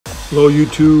Hello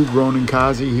YouTube, Ronan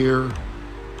Kazi here.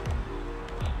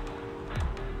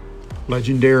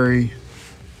 Legendary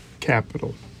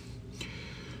Capital.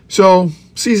 So,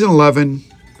 season 11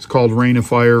 is called Reign of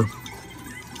Fire.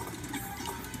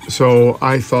 So,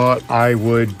 I thought I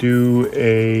would do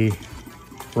a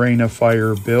Reign of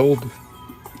Fire build.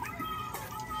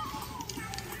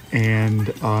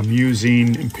 And I'm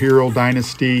using Imperial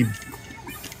Dynasty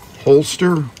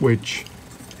holster, which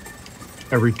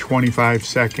every 25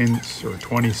 seconds or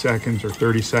 20 seconds or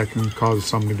 30 seconds causes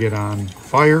something to get on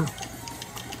fire.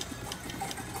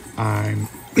 I'm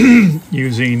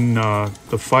using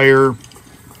the fire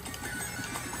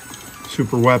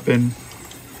super weapon.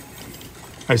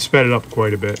 I sped it up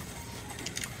quite a bit.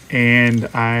 And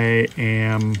I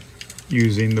am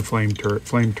using the flame turret.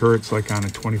 Flame turret's like on a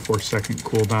 24-second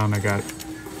cooldown. I got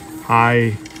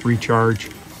high recharge.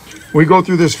 We go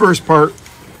through this first part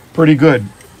pretty good.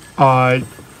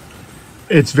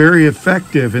 It's very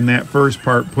effective in that first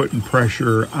part, putting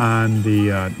pressure on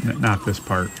the, not this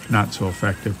part, not so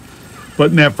effective. But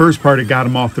in that first part, it got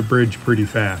him off the bridge pretty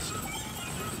fast.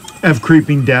 I have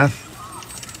Creeping Death.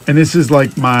 And this is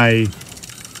like my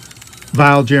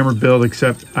Vial Jammer build,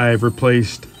 except I've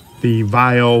replaced the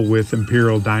Vial with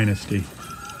Imperial Dynasty.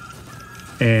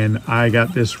 And I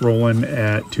got this rolling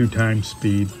at 2x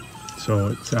speed, so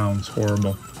it sounds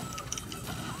horrible.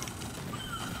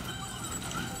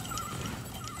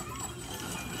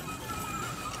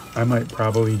 I might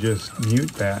probably just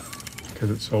mute that because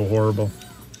it's so horrible.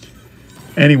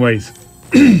 Anyways,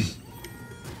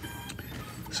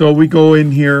 so we go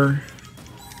in here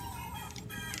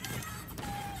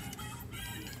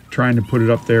trying to put it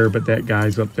up there, but that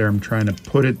guy's up there. I'm trying to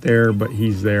put it there, but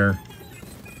he's there.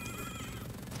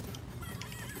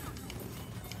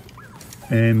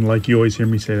 And like you always hear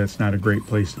me say, that's not a great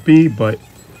place to be, but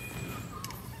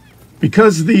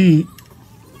because the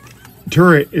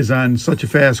turret is on such a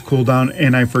fast cooldown,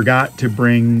 and I forgot to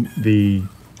bring the...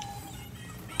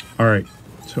 Alright,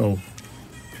 so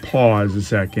pause a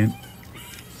second.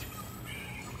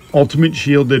 Ultimate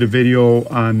Shield did a video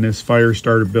on this fire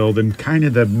starter build, and kind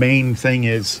of the main thing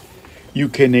is you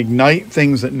can ignite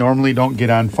things that normally don't get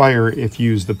on fire if you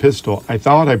use the pistol. I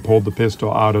thought I pulled the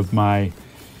pistol out of my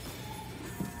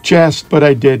chest, but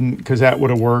I didn't, because that would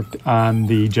have worked on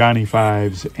the Johnny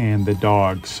Fives and the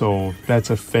dog. So that's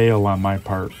a fail on my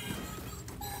part.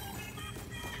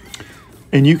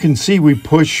 And you can see we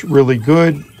push really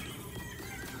good,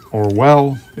 or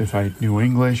well, if I knew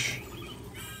English.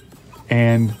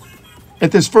 And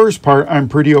at this first part, I'm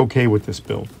pretty okay with this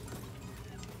build.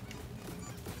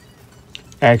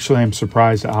 Actually, I'm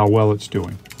surprised at how well it's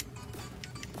doing.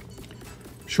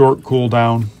 Short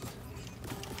cooldown.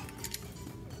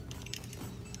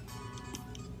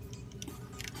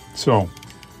 So,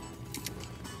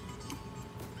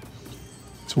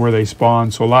 it's where they spawn.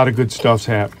 So a lot of good stuff's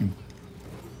happening.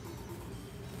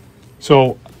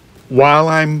 So while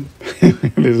I'm,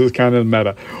 this is kind of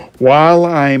meta. While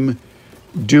I'm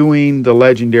doing the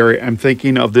legendary, I'm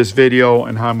thinking of this video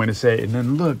and how I'm going to say it. And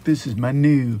then look, this is my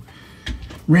new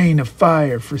Reign of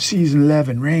Fire for season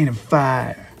 11, Reign of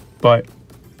Fire. But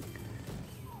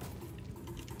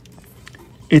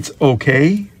it's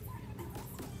okay.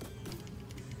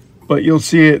 But you'll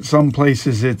see it some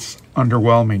places it's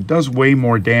underwhelming. It does way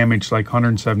more damage, like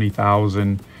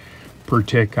 170,000 per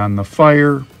tick on the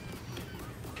fire.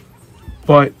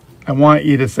 But I want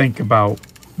you to think about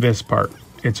this part.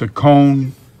 It's a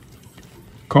cone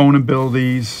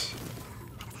abilities.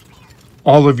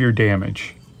 All of your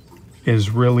damage is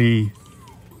really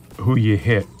who you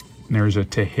hit. And there's a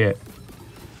to hit.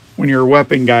 When you're a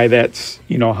weapon guy, that's,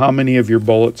 you know, how many of your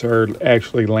bullets are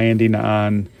actually landing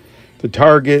on the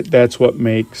target. That's what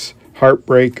makes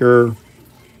Heartbreaker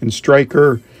and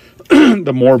Striker.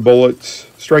 The more bullets,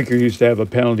 Striker used to have a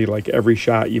penalty like every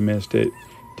shot you missed, it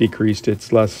decreased.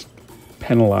 It's less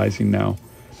penalizing now.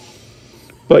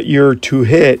 But your to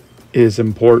hit is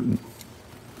important.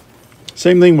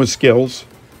 Same thing with skills.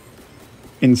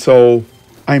 And so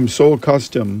I'm so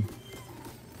accustomed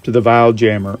to the Vial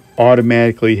Jammer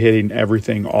automatically hitting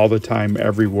everything all the time,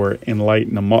 everywhere, and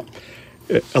lighting them up,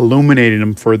 illuminating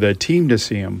them for the team to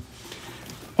see them.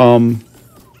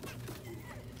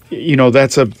 You know,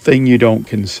 that's a thing you don't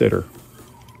consider.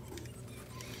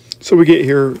 So we get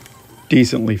here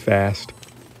decently fast.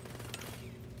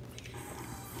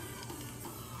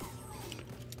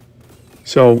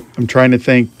 So I'm trying to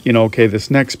think, you know, okay, this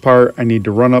next part, I need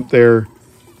to run up there.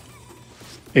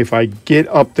 If I get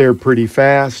up there pretty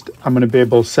fast, I'm going to be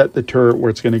able to set the turret where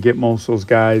it's going to get most of those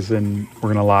guys, and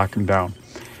we're going to lock them down.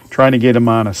 Trying to get them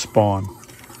on a spawn.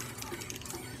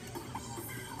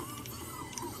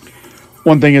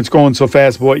 One thing, it's going so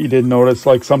fast, but what you did notice,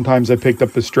 like sometimes I picked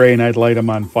up the stray and I'd light them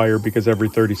on fire because every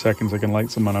 30 seconds I can light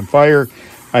someone on fire.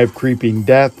 I have creeping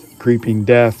death. Creeping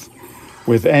death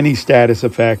with any status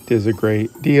effect is a great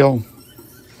deal.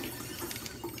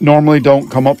 Normally don't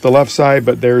come up the left side,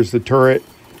 but there's the turret,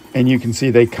 and you can see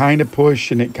they kind of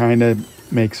push and it kind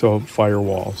of makes a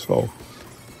firewall. So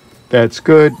that's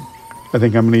good. I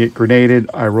think I'm going to get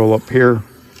grenaded. I roll up here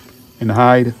and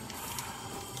hide.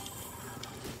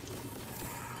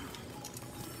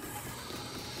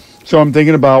 So I'm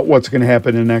thinking about what's going to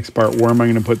happen in the next part. Where am I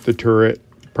going to put the turret?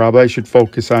 Probably I should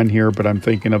focus on here, but I'm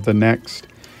thinking of the next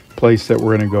place that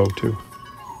we're going to go to.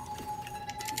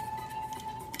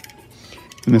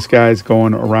 And this guy's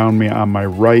going around me on my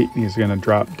right. And he's going to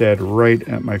drop dead right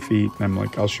at my feet. And I'm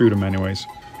like, I'll shoot him anyways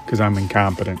because I'm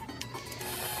incompetent.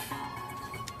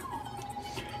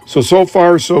 So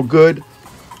far, so good.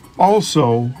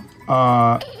 Also,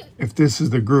 if this is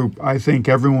the group, I think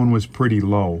everyone was pretty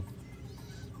low.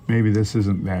 Maybe this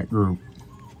isn't that group.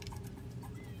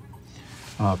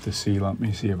 I'll have to see. Let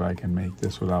me see if I can make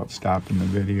this without stopping the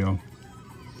video.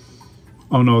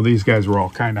 Oh no, these guys were all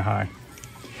kind of high.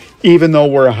 Even though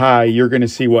we're high, you're going to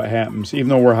see what happens. Even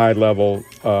though we're high level,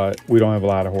 we don't have a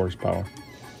lot of horsepower.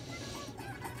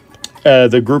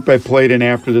 The group I played in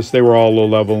after this, they were all low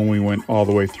level, and we went all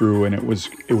the way through, and it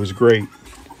was great.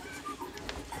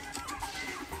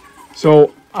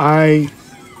 So I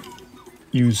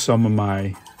used some of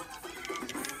my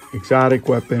exotic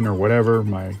weapon or whatever,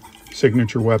 my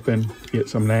signature weapon, to get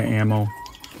some of that ammo.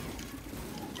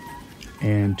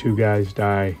 And two guys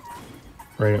die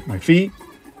right at my feet,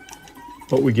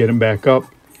 but we get them back up.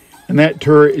 And that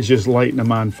turret is just lighting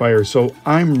them on fire. So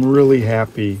I'm really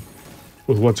happy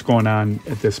with what's going on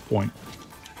at this point.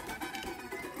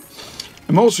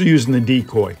 I'm also using the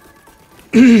decoy.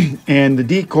 And the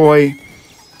decoy,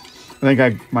 I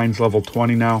think mine's level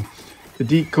 20 now. The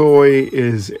decoy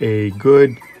is a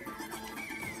good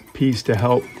piece to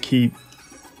help keep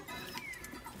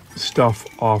stuff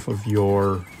off of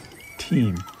your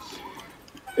team.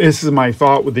 This is my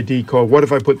thought with the decoy. What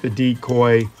if I put the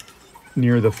decoy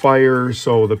near the fire,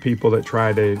 so the people that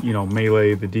try to, you know,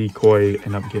 melee the decoy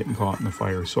end up getting caught in the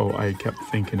fire? So I kept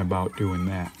thinking about doing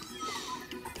that.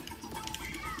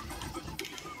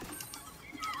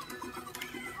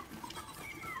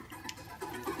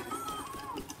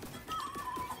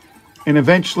 And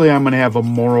eventually I'm going to have a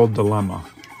moral dilemma.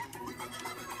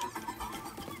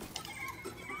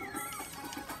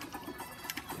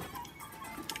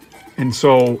 And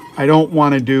so I don't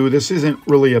want to do, this isn't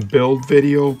really a build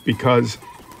video, because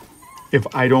if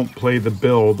I don't play the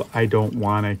build, I don't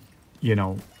want to, you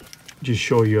know, just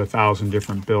show you 1,000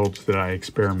 different builds that I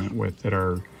experiment with that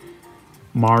are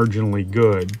marginally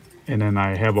good. And then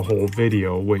I have a whole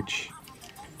video which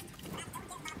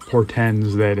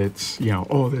portends that it's, you know,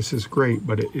 oh, this is great,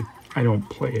 but I don't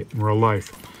play it in real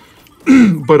life.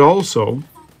 But also,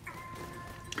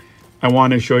 I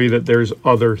want to show you that there's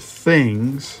other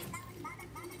things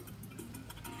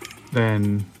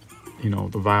than, you know,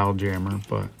 the vial jammer,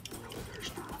 but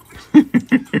there's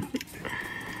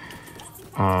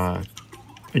not.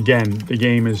 Again, the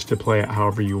game is to play it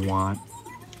however you want.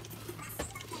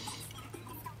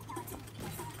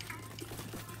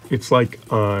 It's like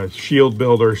a shield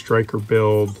build or a striker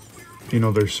build. You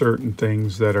know, there's certain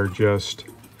things that are just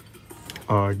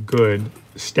good.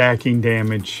 Stacking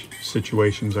damage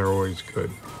situations are always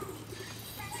good.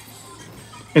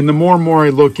 And the more and more I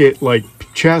look at like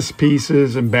chest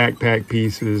pieces and backpack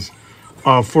pieces,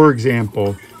 for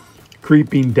example,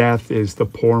 Creeping Death is the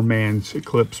poor man's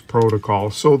Eclipse protocol.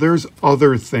 So there's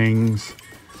other things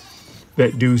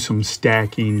that do some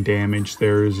stacking damage.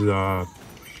 There's, I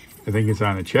think it's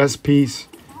on a chest piece,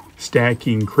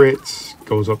 stacking crits,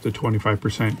 goes up to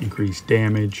 25% increased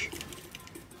damage.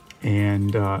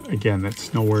 And again,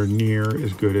 that's nowhere near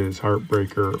as good as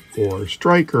Heartbreaker or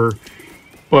Striker,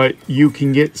 but you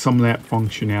can get some of that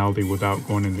functionality without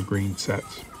going into green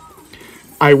sets.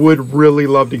 I would really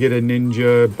love to get a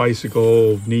ninja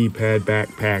bicycle, knee pad,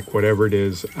 backpack, whatever it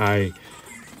is. I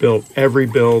built every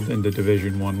build into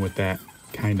Division 1 with that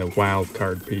kind of wild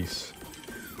card piece.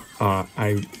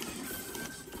 I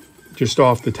just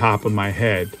off the top of my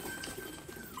head,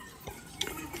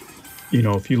 you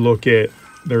know, if you look at,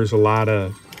 there's a lot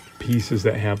of pieces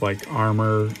that have like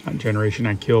armor generation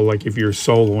on kill. Like if you're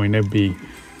soloing, it'd be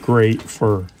great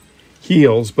for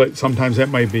heals, but sometimes that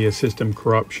might be a system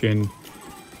corruption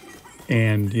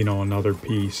and, you know, another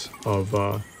piece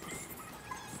of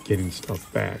getting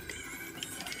stuff back.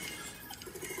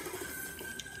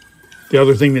 The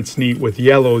other thing that's neat with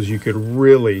yellows, you could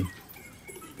really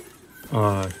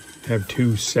have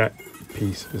two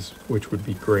pieces, which would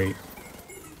be great.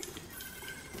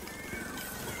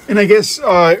 And I guess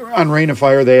on Rain of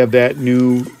Fire, they have that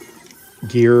new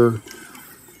gear.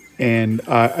 And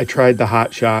I tried the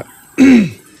Hot Shot.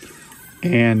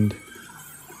 And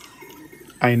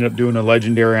I ended up doing a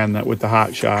legendary on that with the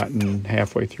Hot Shot. And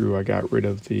halfway through, I got rid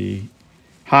of the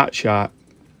Hot Shot.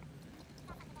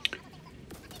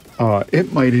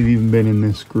 It might have even been in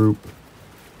this group.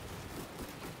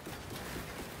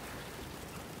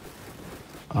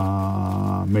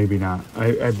 Maybe not.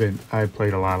 I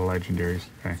played a lot of legendaries.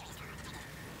 Okay.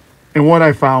 And what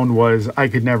I found was I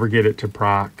could never get it to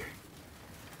proc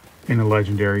in a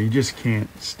legendary. You just can't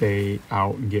stay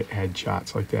out and get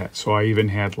headshots like that. So I even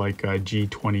had like a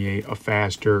G28, a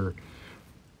faster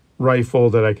rifle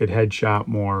that I could headshot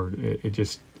more. It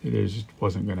just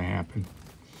wasn't going to happen.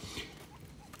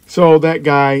 So that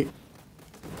guy,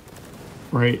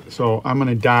 right? So I'm going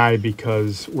to die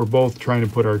because we're both trying to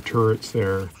put our turrets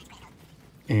there.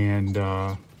 And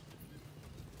I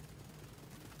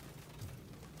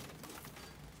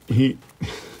think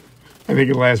in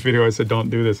the last video I said don't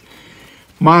do this.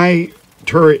 My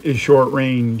turret is short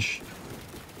range.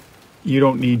 You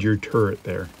don't need your turret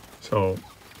there. So,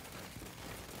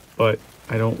 but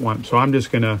I don't want, so I'm just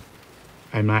gonna,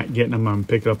 I'm not getting them, I'm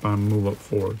picking up on move up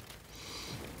forward.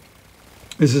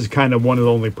 This is kind of one of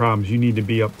the only problems. You need to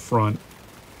be up front.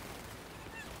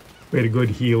 We had a good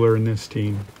healer in this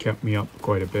team, kept me up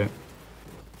quite a bit.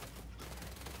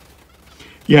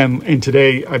 Yeah, and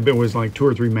today I've been was like 2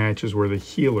 or 3 matches where the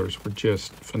healers were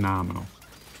just phenomenal.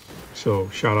 So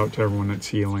shout out to everyone that's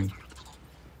healing.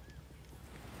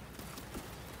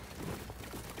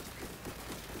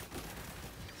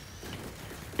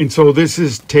 And so this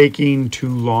is taking too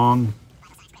long.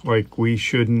 Like we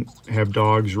shouldn't have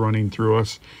dogs running through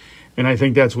us. And I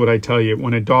think that's what I tell you.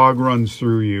 When a dog runs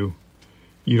through you,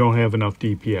 you don't have enough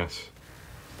DPS.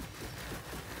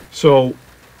 So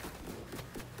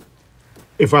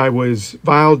if I was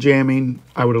vial jamming,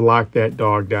 I would have locked that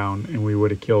dog down and we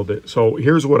would have killed it. So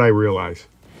here's what I realize.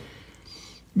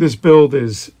 This build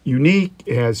is unique.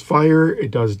 It has fire.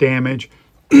 It does damage.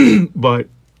 But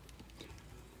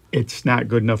it's not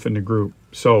good enough in the group.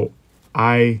 So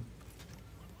I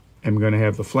am going to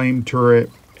have the flame turret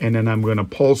and then I'm going to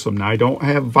pulse them. Now I don't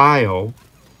have vial.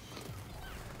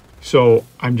 So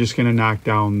I'm just going to knock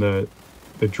down the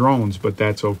drones, but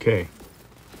that's okay.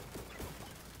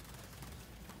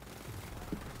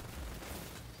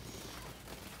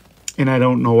 And I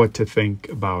don't know what to think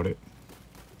about it.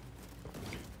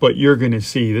 But you're going to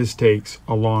see this takes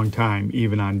a long time,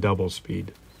 even on double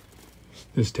speed.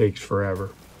 This takes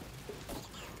forever.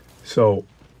 So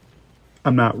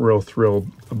I'm not real thrilled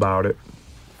about it.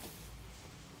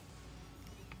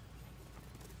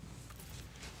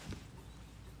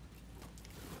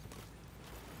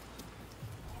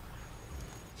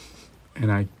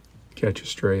 And I catch a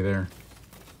stray there.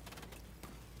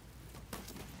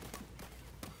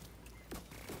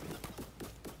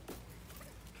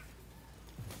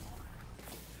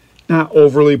 Not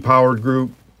overly powered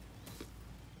group.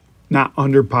 Not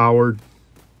underpowered.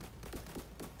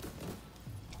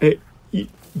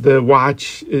 The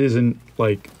watch isn't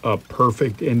like a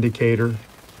perfect indicator.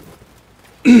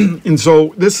 And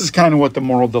so this is kind of what the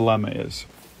moral dilemma is.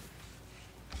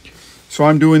 So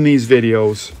I'm doing these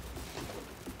videos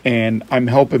and I'm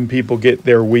helping people get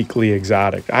their weekly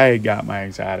exotic. I had got my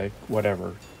exotic,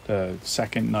 whatever, the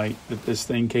second night that this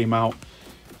thing came out.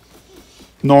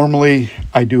 Normally,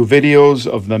 I do videos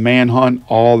of the manhunt,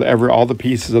 all the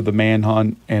pieces of the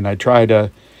manhunt, and I try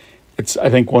to.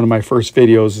 I think one of my first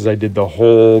videos is I did the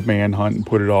whole manhunt and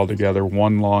put it all together,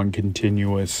 one long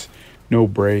continuous, no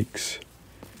breaks.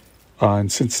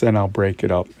 And since then, I'll break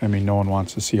it up. I mean, no one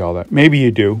wants to see all that. Maybe you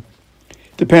do.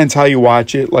 Depends how you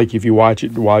watch it. Like if you watch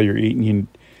it while you're eating, you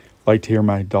like to hear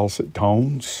my dulcet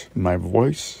tones, my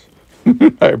voice.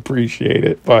 I appreciate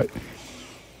it, but.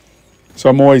 So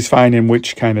I'm always finding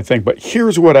which kind of thing. But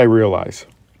here's what I realize.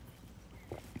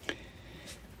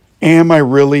 Am I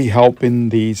really helping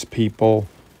these people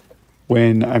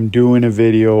when I'm doing a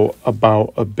video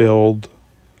about a build?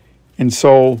 And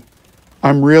so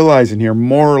I'm realizing here,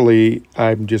 morally,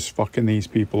 I'm just fucking these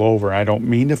people over. I don't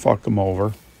mean to fuck them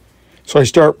over. So I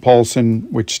start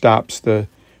pulsing, which stops the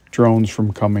drones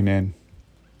from coming in.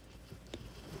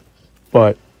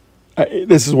 But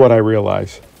this is what I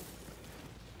realize.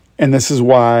 And this is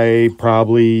why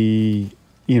probably,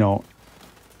 you know,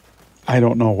 I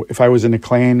don't know. If I was in a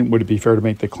clan, would it be fair to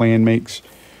make the clanmates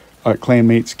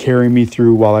carry me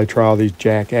through while I try all these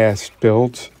jackass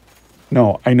builds?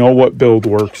 No, I know what build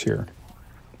works here.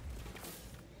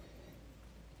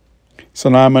 So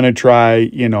now I'm going to try,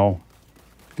 you know,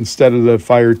 Instead of the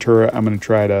fire turret, I'm going to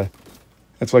try to,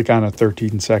 that's like on a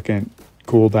 13-second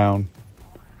cooldown.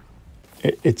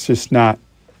 It's just not,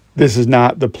 this is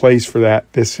not the place for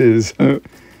that. This is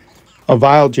a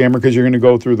vial jammer because you're going to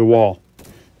go through the wall.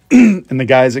 And the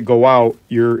guys that go out,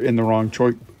 you're in the wrong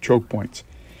choke points.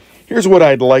 Here's what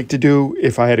I'd like to do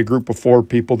if I had a group of 4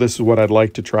 people. This is what I'd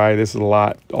like to try. This is a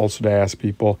lot also to ask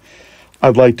people.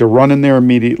 I'd like to run in there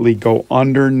immediately, go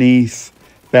underneath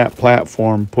that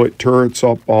platform, put turrets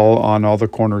up on all the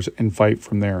corners and fight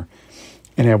from there.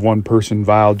 And have one person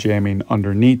vial jamming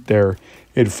underneath there.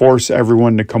 It'd force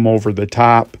everyone to come over the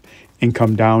top and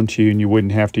come down to you, and you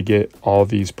wouldn't have to get all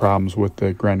these problems with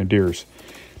the grenadiers.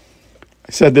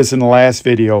 I said this in the last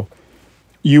video.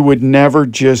 You would never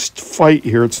just fight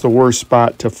here. It's the worst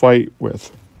spot to fight with.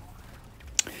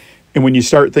 And when you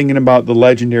start thinking about the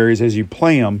legendaries as you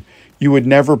play them, you would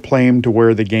never play them to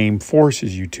where the game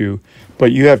forces you to,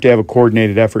 but you have to have a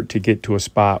coordinated effort to get to a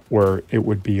spot where it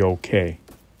would be okay.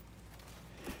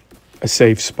 A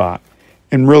safe spot.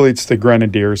 And really it's the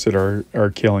grenadiers that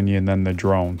are killing you, and then the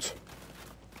drones.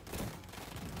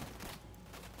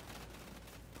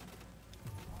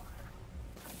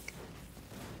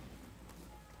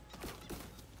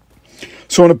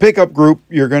 So in a pickup group,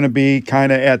 you're going to be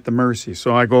kind of at the mercy.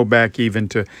 So I go back even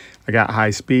to, I got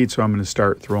high speed, so I'm going to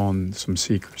start throwing some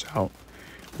seekers out.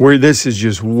 Where this is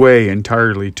just way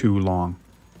entirely too long.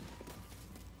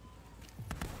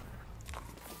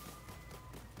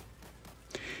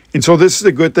 And so this is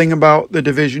a good thing about the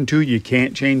Division 2. You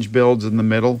can't change builds in the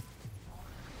middle.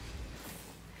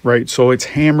 Right, so it's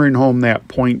hammering home that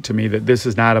point to me that this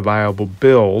is not a viable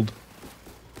build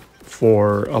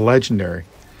for a legendary.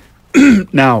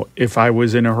 Now, if I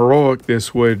was in a heroic,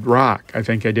 this would rock. I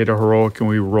think I did a heroic and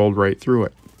we rolled right through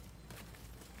it.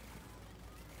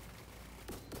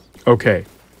 Okay,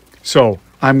 so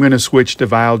I'm going to switch to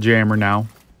Vial Jammer now.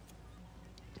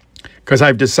 Because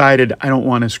I've decided I don't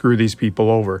want to screw these people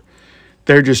over.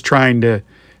 They're just trying to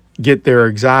get their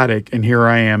exotic, and here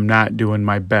I am not doing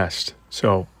my best.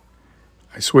 So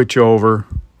I switch over.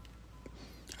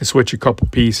 I switch a couple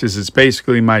pieces. It's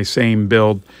basically my same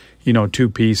build. You know, 2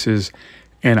 pieces,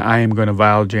 and I am going to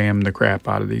vial jam the crap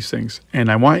out of these things. And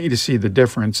I want you to see the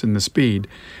difference in the speed.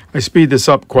 I speed this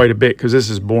up quite a bit because this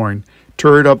is boring.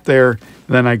 Turret up there,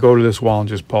 then I go to this wall and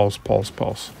just pulse, pulse,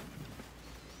 pulse.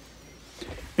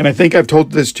 And I think I've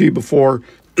told this to you before.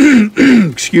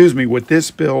 Excuse me, with this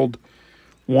build,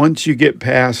 once you get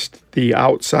past the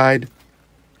outside,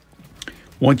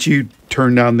 once you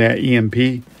turn down that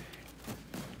EMP,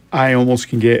 I almost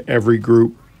can get every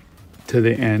group to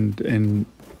the end and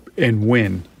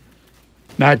win.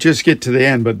 Not just get to the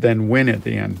end, but then win at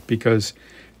the end, because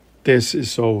this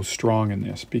is so strong in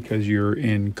this, because you're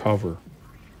in cover.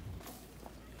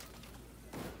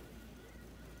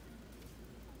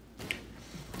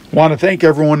 I want to thank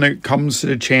everyone that comes to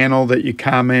the channel, that you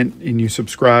comment and you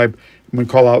subscribe. I'm going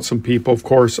to call out some people. Of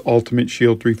course, Ultimate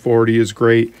Shield 340 is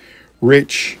great.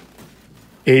 Rich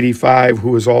 85,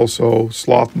 who is also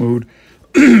Sloth Mood,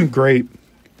 great.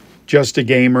 Just a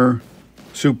Gamer,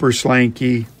 Super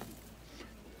Slanky,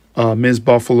 Ms.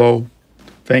 Buffalo.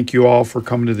 Thank you all for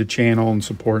coming to the channel and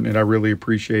supporting it. I really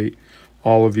appreciate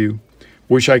all of you.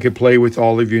 Wish I could play with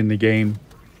all of you in the game.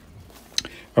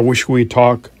 I wish we'd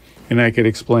talk and I could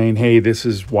explain, hey, this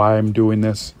is why I'm doing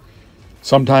this.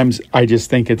 Sometimes I just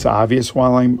think it's obvious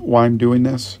why I'm doing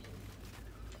this.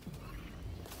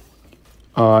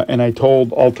 And I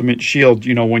told Ultimate Shield,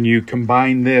 you know, when you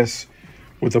combine this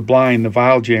with a blind, the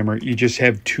Vial Jammer, you just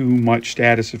have too much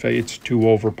status effect. It's too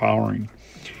overpowering.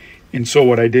 And so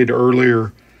what I did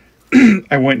earlier,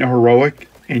 I went in a heroic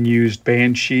and used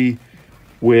Banshee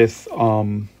with,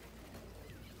 I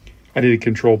did a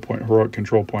control point, heroic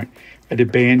control point. I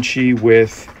did Banshee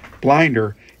with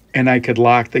Blinder, and I could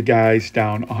lock the guys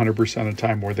down 100% of the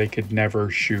time where they could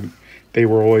never shoot. They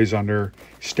were always under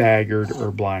staggered or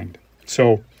blind.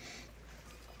 So,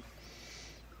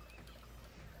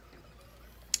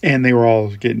 and they were all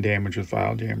getting damage with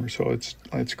Vial Jammer, so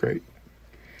it's great.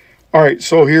 All right,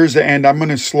 so here's the end. I'm going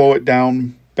to slow it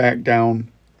down, back down,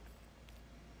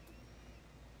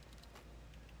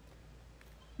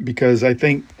 because I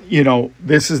think, you know,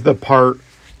 this is the part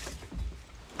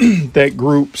that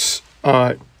groups,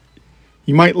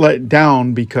 you might let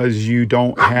down because you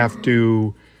don't have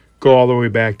to go all the way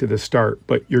back to the start,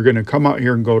 but you're going to come out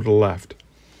here and go to the left.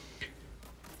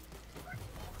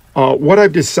 What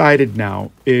I've decided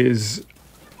now is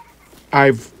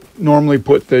I've normally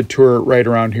put the turret right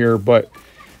around here, but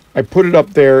I put it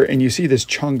up there, and you see this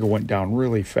chunga went down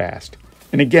really fast.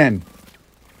 And again,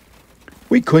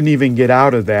 we couldn't even get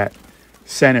out of that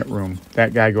Senate room.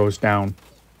 That guy goes down.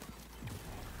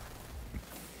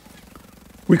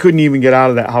 We couldn't even get out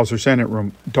of that House or Senate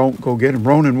room. Don't go get him.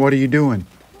 Ronan, what are you doing?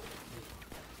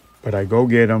 But I go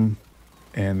get him,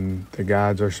 and the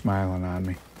gods are smiling on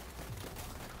me.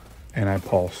 And I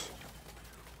pulse.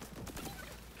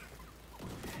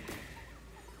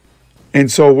 And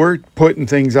so we're putting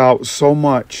things out so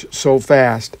much, so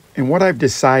fast. And what I've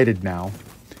decided now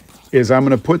is I'm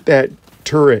going to put that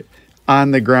turret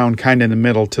on the ground kind of in the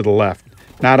middle to the left.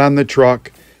 Not on the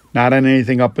truck, not on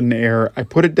anything up in the air. I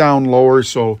put it down lower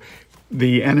so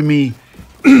the enemy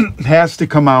has to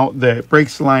come out, that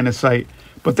breaks the line of sight.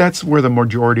 But that's where the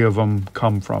majority of them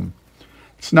come from.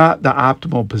 It's not the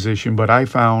optimal position, but I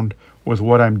found with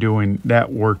what I'm doing,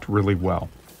 that worked really well.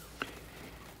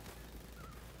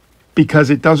 Because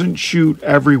it doesn't shoot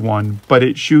everyone, but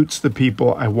it shoots the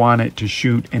people I want it to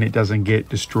shoot, and it doesn't get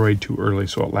destroyed too early,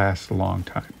 so it lasts a long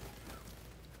time.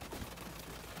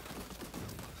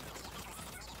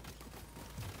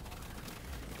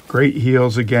 Great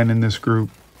heals again in this group.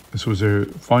 This was a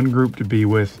fun group to be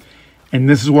with. And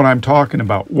this is what I'm talking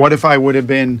about. What if I would have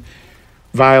been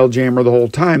Vile Jammer the whole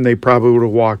time? They probably would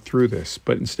have walked through this.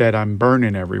 But instead, I'm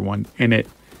burning everyone in it.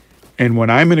 And when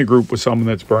I'm in a group with someone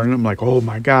that's burning, I'm like, oh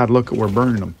my God, look at, we're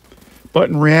burning them. But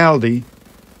in reality,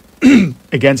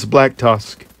 against Black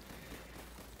Tusk,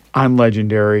 I'm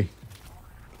legendary.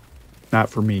 Not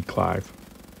for me, Clive.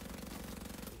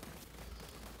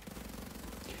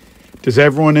 Does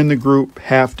everyone in the group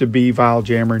have to be Vile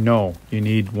Jammer? No, you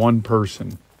need one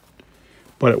person.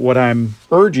 But what I'm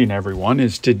urging everyone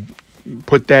is to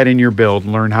put that in your build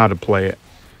and learn how to play it.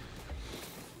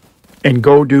 And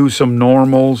go do some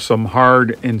normal, some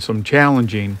hard, and some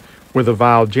challenging with a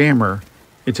Vile Jammer.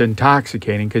 It's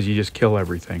intoxicating because you just kill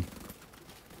everything.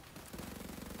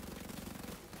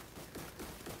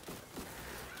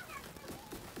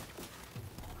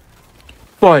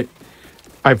 But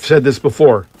I've said this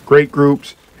before. Great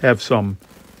groups have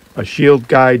a shield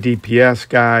guy, DPS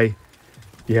guy.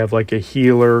 You have like a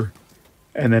healer,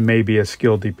 and then maybe a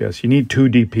skill DPS. You need 2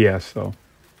 DPS though.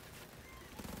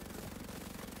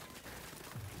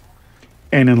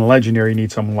 And in a legendary, you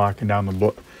need someone locking down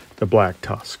the Black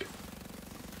Tusk.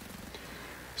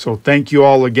 So thank you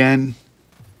all again.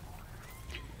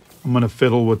 I'm going to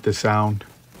fiddle with the sound.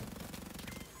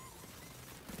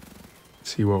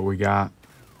 See what we got.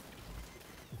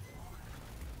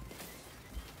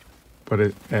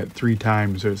 But at 3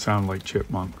 times, it sounded like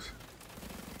chipmunks.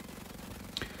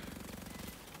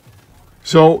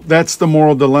 So that's the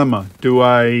moral dilemma.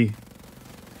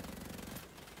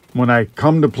 When I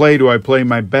come to play, do I play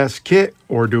my best kit,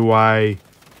 or do I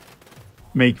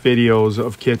make videos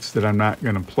of kits that I'm not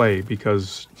going to play?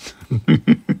 Because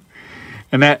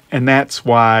and that's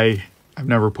why I've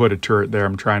never put a turret there.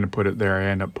 I'm trying to put it there. I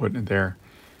end up putting it there.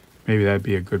 Maybe that'd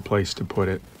be a good place to put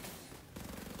it.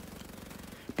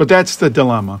 But that's the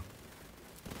dilemma.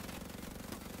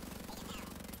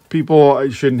 People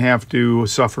shouldn't have to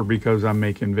suffer because I'm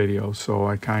making videos, so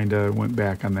I kind of went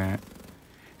back on that.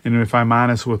 And if I'm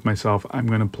honest with myself, I'm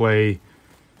going to play,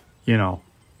 you know,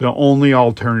 the only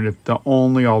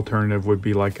alternative would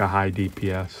be like a high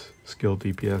DPS, skill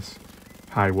DPS,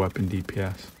 high weapon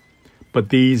DPS. But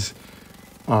these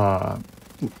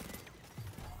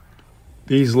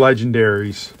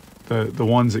legendaries, the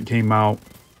ones that came out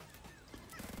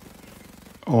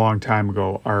a long time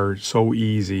ago, are so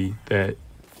easy that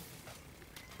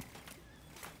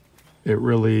it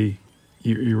really,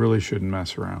 you really shouldn't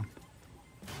mess around.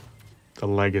 The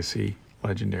legacy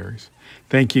legendaries.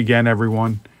 Thank you again,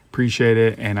 everyone. Appreciate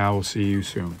it, and I will see you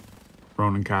soon.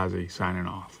 Ronan Kazi signing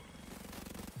off.